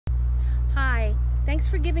Thanks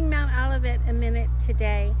for giving Mount Olivet a minute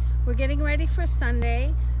today. We're getting ready for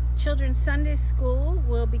Sunday. Children's Sunday School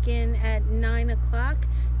will begin at 9 o'clock,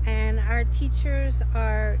 and our teachers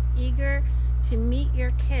are eager to meet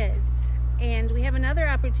your kids. And we have another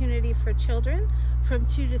opportunity for children from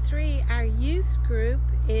 2 to 3. Our youth group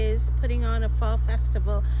is putting on a fall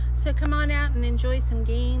festival. So come on out and enjoy some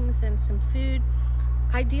games and some food.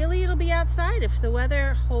 Ideally, it'll be outside if the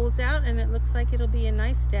weather holds out, and it looks like it'll be a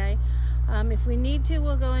nice day. If we need to,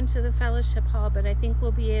 we'll go into the fellowship hall, but I think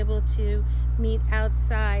we'll be able to meet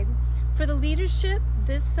outside. For the leadership,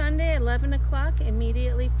 this Sunday, 11 o'clock,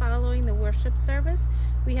 immediately following the worship service,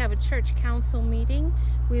 we have a church council meeting.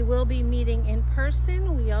 We will be meeting in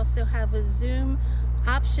person. We also have a Zoom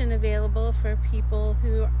option available for people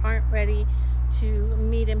who aren't ready to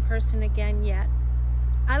meet in person again yet.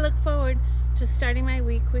 I look forward to starting my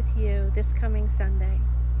week with you this coming Sunday.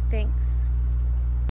 Thanks.